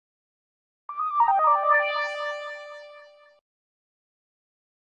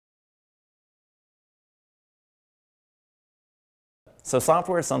So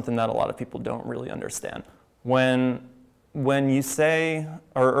software is something that a lot of people don't really understand. When you say,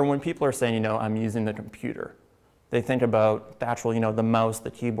 or when people are saying, I'm using the computer, they think about the actual, the mouse,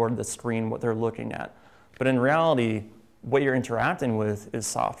 the keyboard, the screen, what they're looking at. But in reality, what you're interacting with is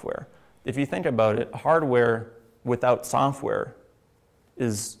software. If you think about it, hardware without software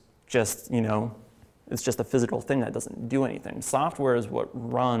is just, it's just a physical thing that doesn't do anything. Software is what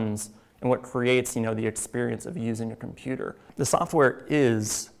runs and what creates, the experience of using a computer. The software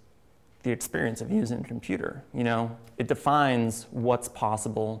is the experience of using a computer, It defines what's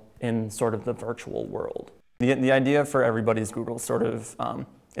possible in sort of the virtual world. The idea for everybody's Google sort of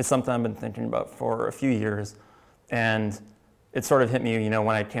is something I've been thinking about for a few years, and it sort of hit me,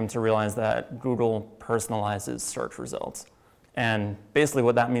 when I came to realize that Google personalizes search results. And basically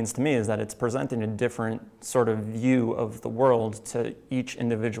what that means to me is that it's presenting a different sort of view of the world to each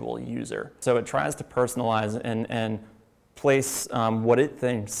individual user. So it tries to personalize and place what it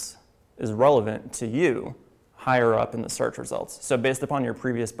thinks is relevant to you higher up in the search results. So based upon your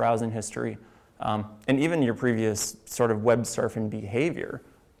previous browsing history, and even your previous sort of web surfing behavior,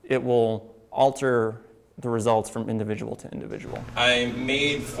 it will alter the results from individual to individual. I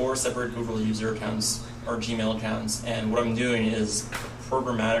made 4 separate Google user accounts, or Gmail accounts, and what I'm doing is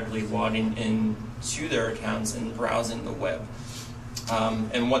programmatically logging into their accounts and browsing the web.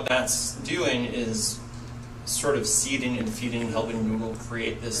 And what that's doing is sort of seeding and feeding, helping Google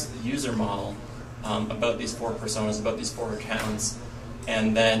create this user model about these 4 personas, about these 4 accounts,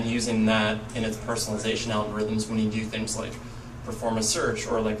 and then using that in its personalization algorithms when you do things like perform a search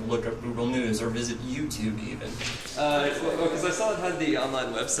or like look up Google News or visit YouTube even. Because I saw it had the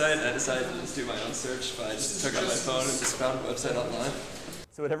online website, I decided to just do my own search, but I just took out my phone and just found a website online.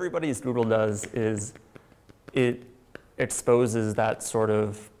 So what everybody's Google does is it exposes that sort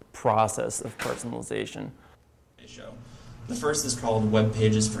of process of personalization. The first is called Web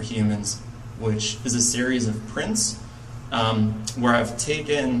Pages for Humans, which is a series of prints where I've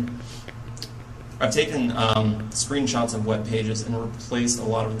taken screenshots of web pages and replaced a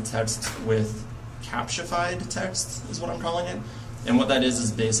lot of the text with captified text, is what I'm calling it. And what that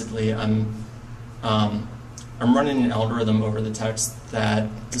is basically I'm running an algorithm over the text that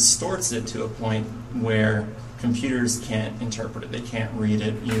distorts it to a point where computers can't interpret it. They can't read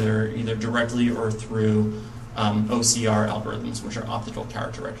it either directly or through OCR algorithms, which are optical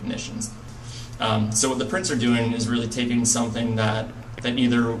character recognitions. So what the prints are doing is really taking something that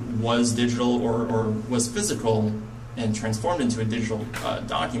either was digital or was physical and transformed into a digital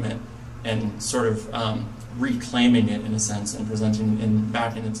document and sort of reclaiming it in a sense and presenting it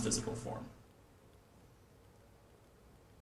back in its physical form.